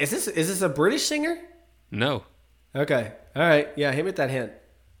the hint. Is this a British singer? No. Okay. All right. Yeah, hit me with that hint.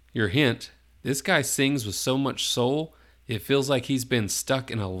 Your hint, this guy sings with so much soul, it feels like he's been stuck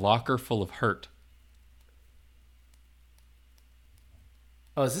in a locker full of hurt.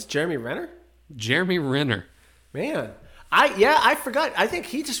 Oh, is this Jeremy Renner? Jeremy Renner. Man. I forgot. I think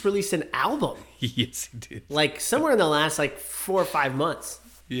he just released an album. Yes, he did. Like somewhere in the last 4 or 5 months.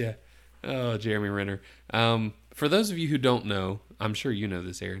 Yeah. Oh, Jeremy Renner. For those of you who don't know, I'm sure you know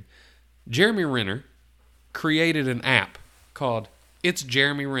this, Aaron. Jeremy Renner created an app called It's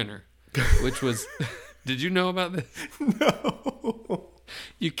Jeremy Renner, which was... Did you know about this? No.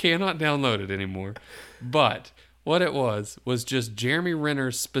 You cannot download it anymore. But what it was just Jeremy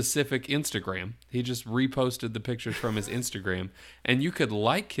Renner's specific Instagram. He just reposted the pictures from his Instagram. And you could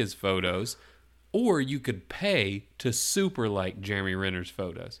like his photos, or you could pay to super like Jeremy Renner's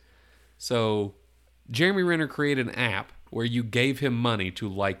photos. So Jeremy Renner created an app where you gave him money to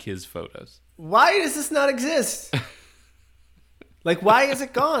like his photos. Why does this not exist? Why is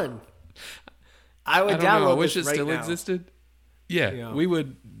it gone? I would download I wish this it right still now. existed. Yeah, we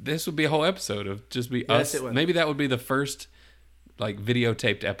would. This would be a whole episode of just be us. It would. Maybe that would be the first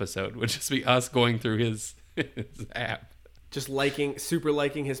videotaped episode. Would just be us going through his app, just super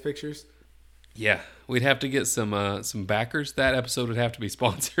liking his pictures. Yeah, we'd have to get some backers. That episode would have to be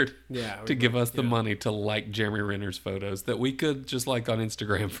sponsored. Yeah, to give us the money to like Jeremy Renner's photos that we could just like on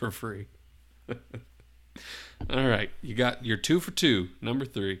Instagram for free. All right, you got your 2 for 2, number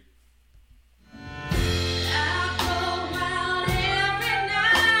 3.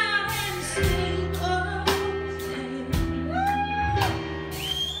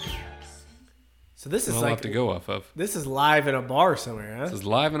 So this is I'll have to go off of. This is live in a bar somewhere, huh? This is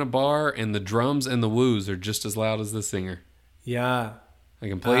live in a bar, and the drums and the woos are just as loud as the singer. Yeah. I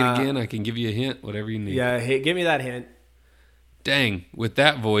can play it again. I can give you a hint, whatever you need. Yeah, hey, give me that hint. Dang, with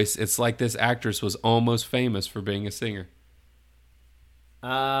that voice, it's like this actress was almost famous for being a singer.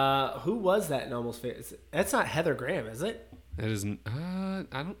 Who was that in Almost Famous? That's not Heather Graham, is it? It isn't.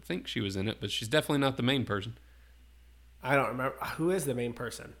 I don't think she was in it, but she's definitely not the main person. I don't remember. Who is the main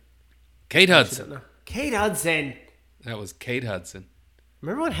person? Kate Hudson. Kate Hudson. That was Kate Hudson.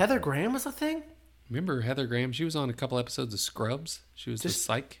 Remember when Heather Graham was a thing? Remember Heather Graham? She was on a couple episodes of Scrubs. She was just the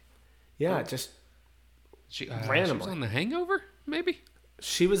psych. Yeah, she randomly. was on The Hangover, maybe?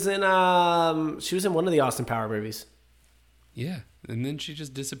 She was in one of the Austin Power movies. Yeah, and then she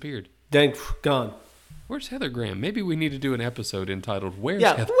just disappeared. Then gone. Where's Heather Graham? Maybe we need to do an episode entitled "Where's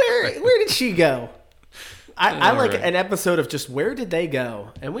Heather?" Where did she go? I like right. an episode of just where did they go,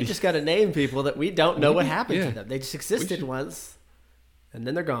 and we just got to name people that we don't know what happened to them. They just existed once, and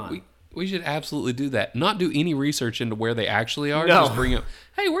then they're gone. We should absolutely do that. Not do any research into where they actually are. No. Just bring up,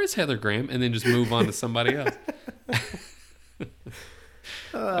 hey, where's Heather Graham? And then just move on to somebody else.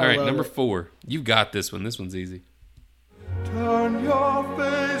 All right, number 4. You've got this one. This one's easy. Turn your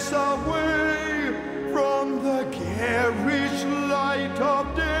face away from the garish light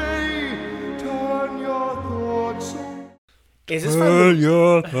of day. Turn your thoughts away. Is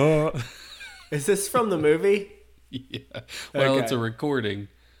this from the movie? Yeah. Well, Okay. it's a recording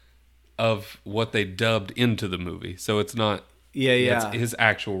of what they dubbed into the movie. So it's not... Yeah. It's his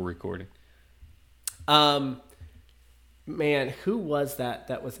actual recording. Man, who was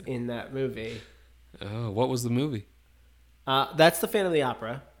that was in that movie? Oh, what was the movie? That's the Phantom of the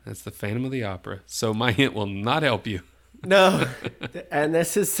Opera. That's the Phantom of the Opera. So my hint will not help you. No, and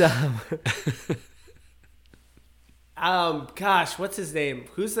this is gosh, what's his name?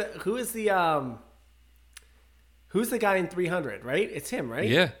 Who's the guy in 300? Right, it's him, right?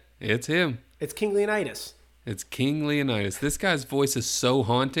 Yeah, it's him. It's King Leonidas. It's King Leonidas. This guy's voice is so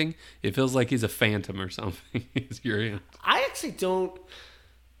haunting, it feels like he's a phantom or something. It's your hint. I actually don't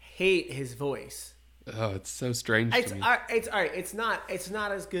hate his voice. Oh, it's so strange to me. It's all right. It's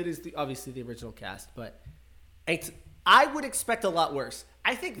not as good as obviously the original cast, but I would expect a lot worse.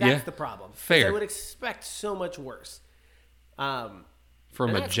 I think that's the problem. Fair. I would expect so much worse. From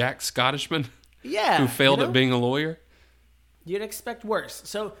a Jack Scottishman? Yeah. Who failed at being a lawyer? You'd expect worse.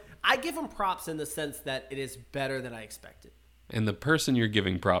 So I give him props in the sense that it is better than I expected. And the person you're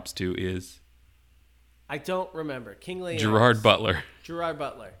giving props to is? I don't remember. King Leonidas. Gerard Butler. Gerard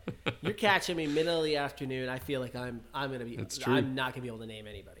Butler. You're catching me middle of the afternoon. I feel like I'm gonna be. That's true. I'm not gonna be able to name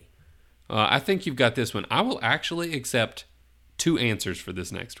anybody. I think you've got this one. I will actually accept 2 answers for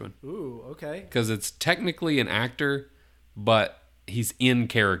this next one. Ooh, okay. Because it's technically an actor, but he's in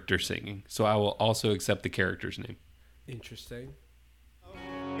character singing. So I will also accept the character's name. Interesting.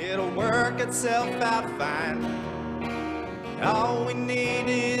 It'll work itself out fine. All we need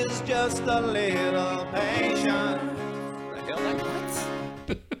is just a little patience. The hell that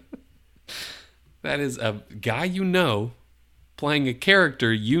what? That is a guy you know playing a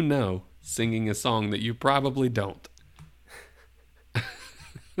character you know singing a song that you probably don't.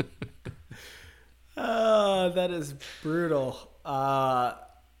 Oh, that is brutal. No,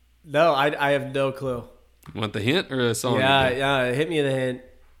 I have no clue. Want the hint or a song? Yeah, hit me with a hint.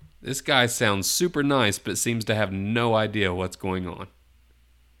 This guy sounds super nice, but seems to have no idea what's going on.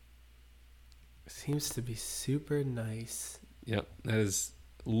 Seems to be super nice. Yep, that is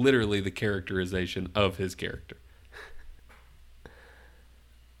literally the characterization of his character.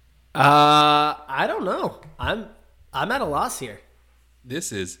 I don't know. I'm at a loss here.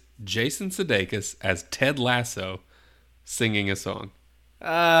 This is Jason Sudeikis as Ted Lasso singing a song.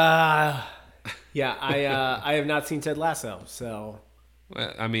 Yeah, I have not seen Ted Lasso, so.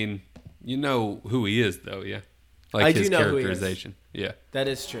 Well, I mean, you know who he is, though, yeah. Like I his do know who he is. characterization, yeah. That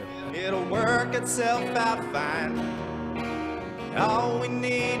is true. It'll work itself out fine. All we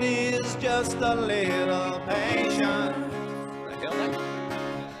need is just a little patience. The hell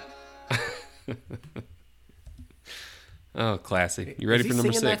that? Oh, classy. You ready is for he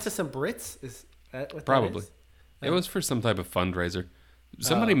number singing 6? that to some Brits? Is that what Probably. that is? It was for some type of fundraiser.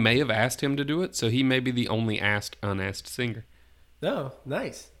 Somebody may have asked him to do it, so he may be the only unasked singer. Oh,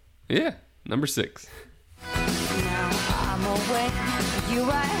 nice. Yeah, number 6. Now I'm away, you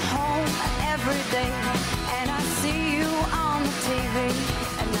at home every day, and I see you on the TV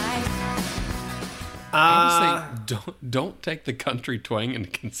at night. Honestly, don't take the country twang into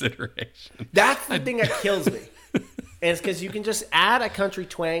consideration. That's the thing that kills me. It's because you can just add a country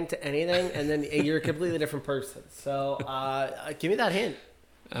twang to anything, and then you're a completely different person. So, give me that hint.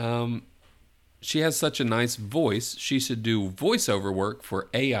 She has such a nice voice. She should do voiceover work for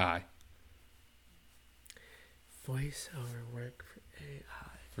AI. Voiceover work for AI.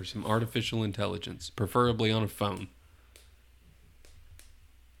 For some artificial intelligence, preferably on a phone.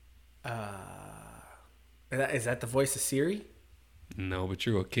 Is that the voice of Siri? No, but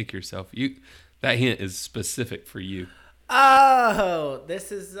you will kick yourself. That hint is specific for you. Oh,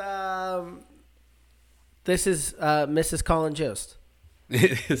 this is Mrs. Colin Jost.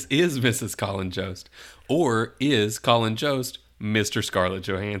 It is Mrs. Colin Jost. Or is Colin Jost Mr. Scarlett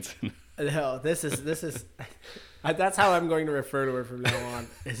Johansson? No, this is that's how I'm going to refer to her from now on.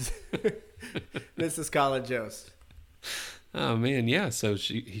 Is Mrs. Colin Jost. Oh man, yeah. So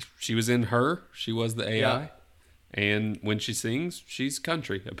she was in Her. She was the AI, Yeah. and when she sings, she's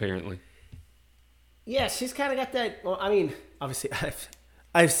country apparently. Yeah, she's kind of got that. Well, I mean, obviously,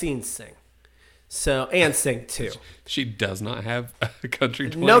 I've seen sing, and sing too. She does not have a country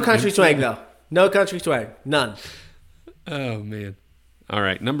twang. No country twang though. No country twang. None. Oh man. All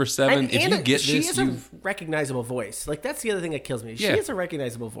right, number 7. If you get she this, has a recognizable voice. Like that's the other thing that kills me. She Yeah. has a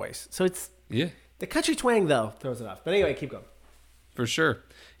recognizable voice. So it's yeah, the country twang though throws it off. But anyway, keep going. for sure.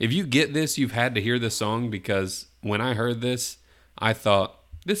 If you get this, you've had to hear this song because when I heard this, I thought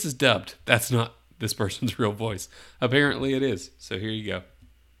this is dubbed. That's not this person's real voice. Apparently it is. So here you go.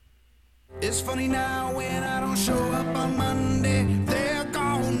 It's funny now when I don't show up on Monday. They're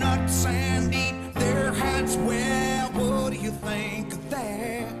gone nuts and eat their hats. Well, what do you think of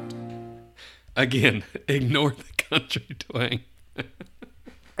that? Again, ignore the country twang.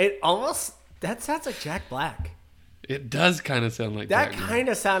 That sounds like Jack Black. It does kind of sound like That Jack Black. kind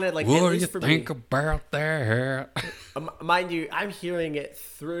of sounded like. What at do least you for think me. about that? Mind you, I'm hearing it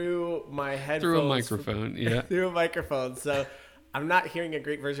through my headphones. Through a microphone, yeah. Through a microphone, so I'm not hearing a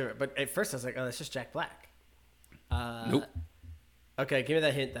great version of it. But at first I was like, oh, that's just Jack Black. Nope. Okay, give me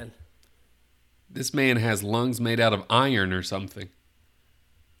that hint then. This man has lungs made out of iron or something.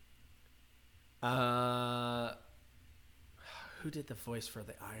 Who did the voice for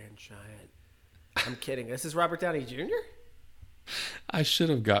the Iron Giant? I'm kidding. This is Robert Downey Jr.? I should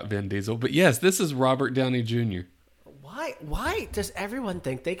have got Vin Diesel, but yes, this is Robert Downey Jr. Why does everyone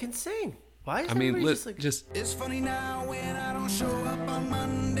think they can sing? Why is I mean, everybody just It's funny now when I don't show up on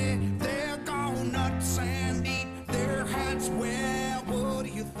Monday. They're gone nuts and eat their hats. Well, what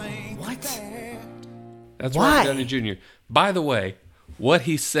do you think of that? That's Why? Robert Downey Jr. By the way, what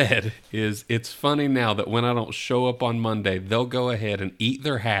he said is, it's funny now that when I don't show up on Monday, they'll go ahead and eat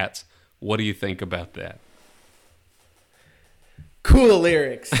their hats. What do you think about that? Cool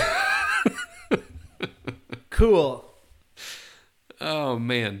lyrics. Cool. Oh,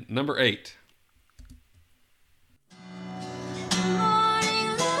 man. Number 8.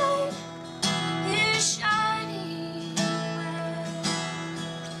 Morning light is shining in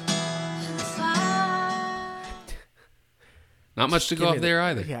the fire. Not much to go off there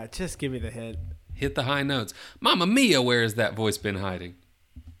either. Yeah, just give me the hint. Hit the high notes. Mamma Mia, where has that voice been hiding?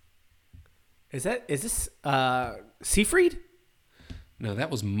 Is this Seyfried? No,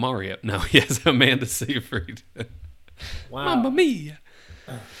 that was Mario. No, yes, Amanda Seyfried. Wow. Mamma mia.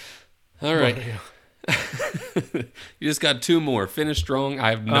 All right. You just got 2 more. Finish strong.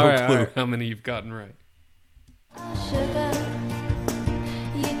 I have no clue how many you've gotten right. Sugar,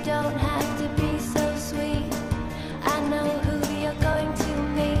 you don't have to be so sweet. I know who you're going to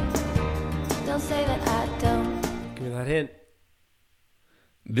meet. Don't say that I don't. Give me that hint.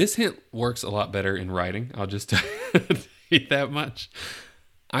 This hint works a lot better in writing. I'll just tell you that much.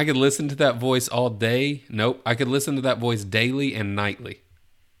 I could listen to that voice all day. Nope. I could listen to that voice daily and nightly.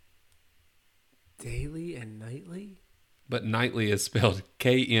 Daily and nightly? But nightly is spelled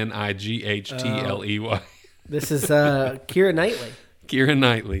Knighley. This is Keira Knightley. Keira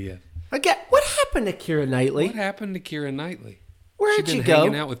Knightley, yeah. Again, what happened to Keira Knightley? What happened to Keira Knightley? Where'd she you been go?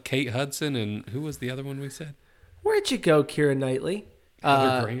 hanging out with Kate Hudson, and who was the other one we said? Where'd you go, Keira Knightley?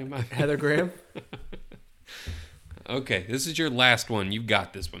 Heather Graham. Heather Graham. Okay, this is your last one. You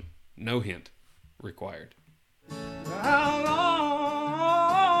got this one. No hint required. How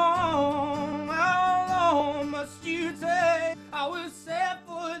long must you take? I was set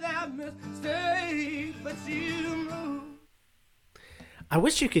for that mistake, but you moved. I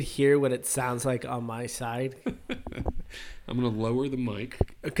wish you could hear what it sounds like on my side. I'm going to lower the mic.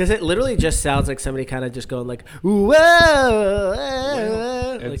 Because it literally just sounds like somebody kind of just going like, whoa,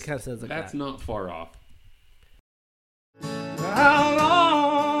 well, it kind of sounds like that's that. not far off. How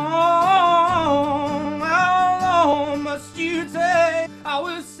long must you take? I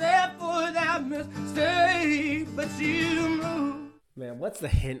was set for that mistake, but you moved. Man, what's the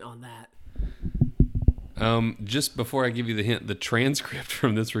hint on that? Just before I give you the hint, the transcript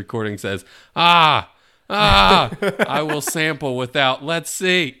from this recording says, I will sample without, let's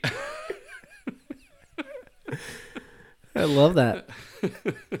see. I love that.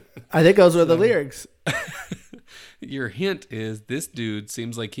 I think those were the lyrics. Your hint is this dude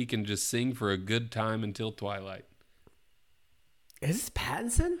seems like he can just sing for a good time until twilight. Is this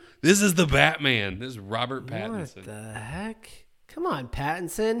Pattinson? This is the Batman. This is Robert Pattinson. What the heck? Come on,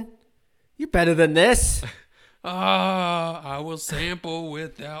 Pattinson. You're better than this. I will sample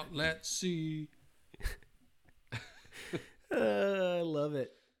without, let's see. I love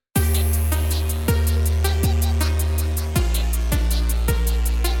it.